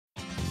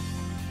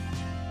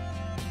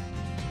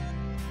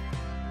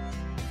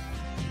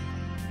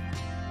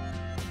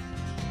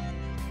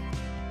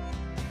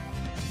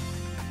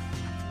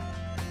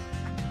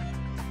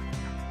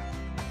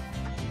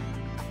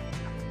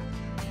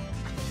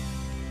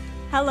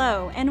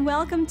Hello, and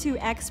welcome to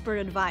Expert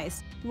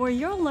Advice, where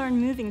you'll learn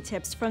moving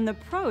tips from the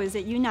pros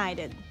at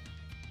United.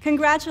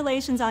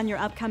 Congratulations on your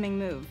upcoming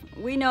move.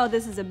 We know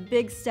this is a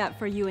big step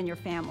for you and your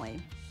family.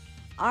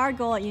 Our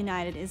goal at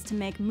United is to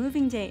make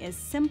moving day as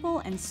simple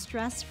and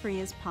stress-free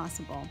as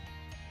possible.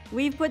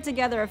 We've put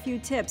together a few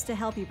tips to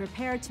help you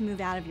prepare to move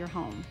out of your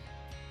home.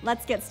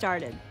 Let's get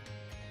started.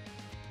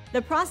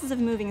 The process of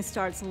moving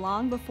starts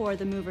long before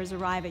the movers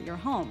arrive at your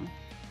home.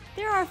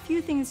 There are a few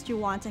things you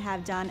want to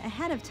have done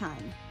ahead of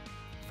time.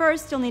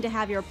 First, you'll need to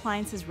have your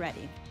appliances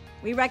ready.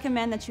 We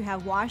recommend that you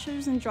have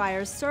washers and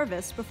dryers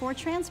serviced before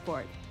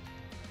transport.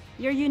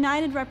 Your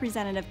United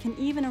representative can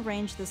even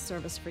arrange this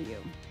service for you.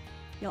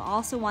 You'll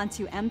also want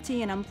to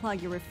empty and unplug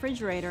your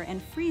refrigerator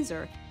and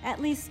freezer at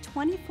least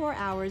 24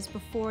 hours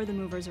before the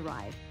movers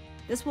arrive.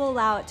 This will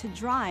allow it to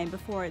dry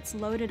before it's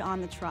loaded on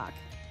the truck.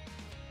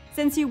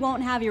 Since you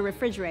won't have your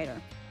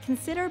refrigerator,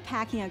 consider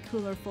packing a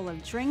cooler full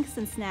of drinks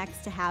and snacks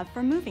to have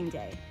for moving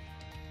day.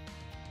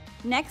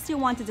 Next, you'll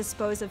want to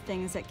dispose of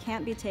things that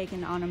can't be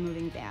taken on a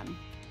moving van.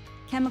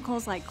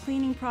 Chemicals like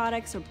cleaning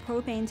products or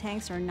propane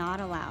tanks are not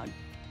allowed.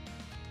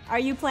 Are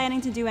you planning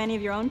to do any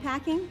of your own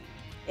packing?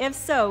 If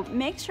so,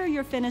 make sure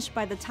you're finished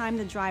by the time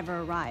the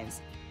driver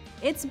arrives.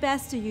 It's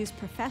best to use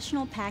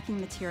professional packing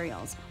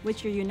materials,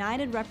 which your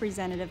United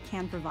representative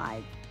can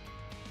provide.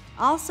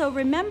 Also,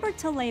 remember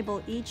to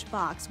label each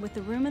box with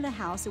the room of the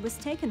house it was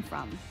taken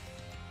from.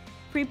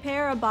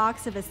 Prepare a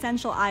box of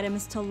essential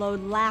items to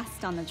load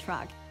last on the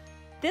truck.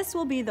 This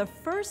will be the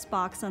first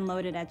box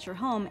unloaded at your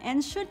home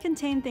and should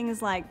contain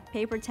things like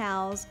paper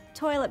towels,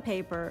 toilet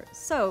paper,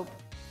 soap,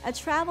 a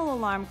travel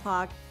alarm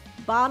clock,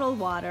 bottled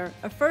water,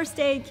 a first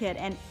aid kit,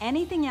 and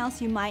anything else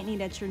you might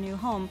need at your new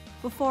home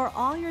before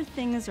all your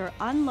things are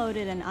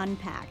unloaded and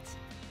unpacked.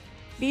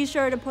 Be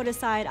sure to put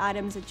aside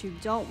items that you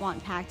don't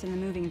want packed in the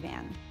moving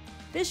van.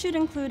 This should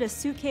include a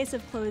suitcase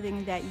of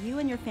clothing that you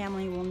and your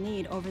family will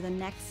need over the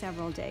next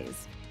several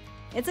days.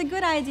 It's a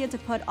good idea to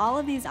put all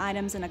of these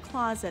items in a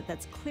closet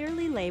that's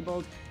clearly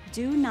labeled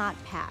 "Do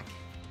Not Pack."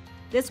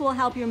 This will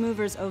help your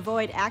movers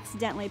avoid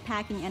accidentally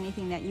packing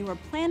anything that you are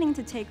planning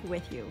to take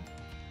with you.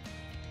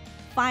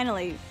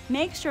 Finally,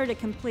 make sure to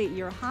complete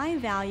your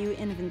high-value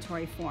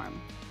inventory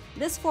form.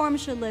 This form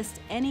should list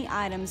any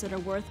items that are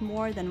worth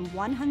more than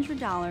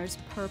 $100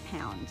 per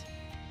pound.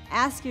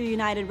 Ask your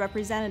United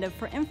representative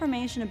for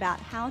information about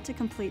how to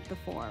complete the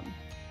form.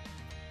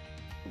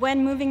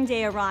 When moving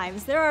day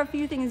arrives, there are a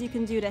few things you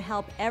can do to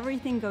help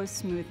everything go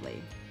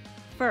smoothly.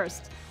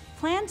 First,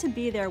 plan to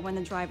be there when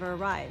the driver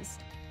arrives.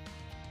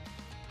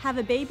 Have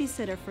a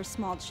babysitter for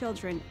small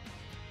children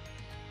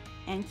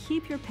and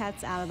keep your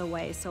pets out of the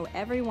way so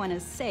everyone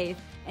is safe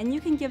and you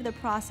can give the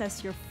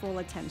process your full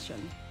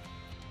attention.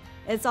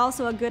 It's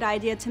also a good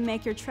idea to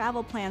make your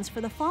travel plans for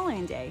the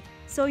following day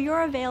so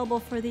you're available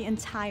for the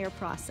entire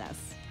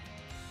process.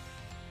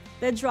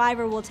 The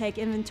driver will take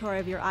inventory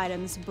of your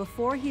items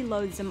before he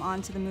loads them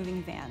onto the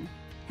moving van.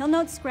 He'll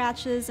note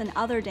scratches and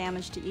other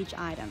damage to each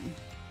item.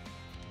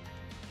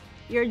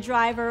 Your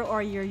driver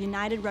or your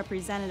United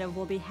representative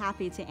will be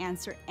happy to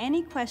answer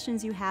any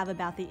questions you have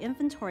about the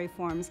inventory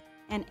forms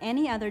and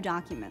any other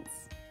documents.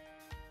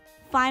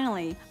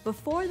 Finally,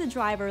 before the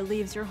driver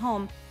leaves your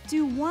home,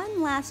 do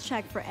one last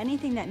check for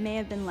anything that may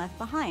have been left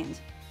behind.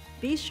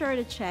 Be sure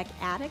to check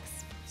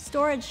attics,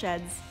 storage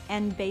sheds,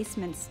 and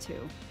basements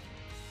too.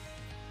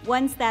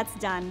 Once that's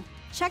done,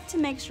 check to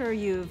make sure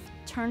you've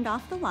turned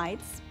off the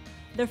lights,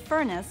 the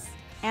furnace,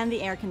 and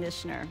the air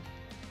conditioner.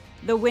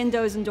 The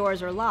windows and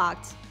doors are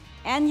locked,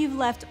 and you've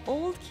left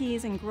old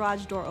keys and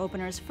garage door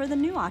openers for the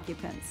new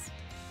occupants.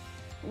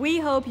 We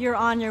hope you're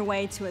on your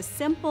way to a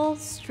simple,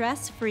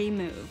 stress-free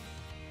move.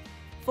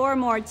 For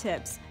more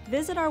tips,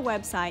 visit our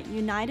website,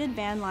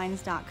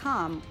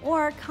 unitedvanlines.com,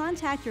 or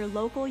contact your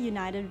local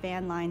United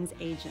Van Lines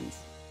agent.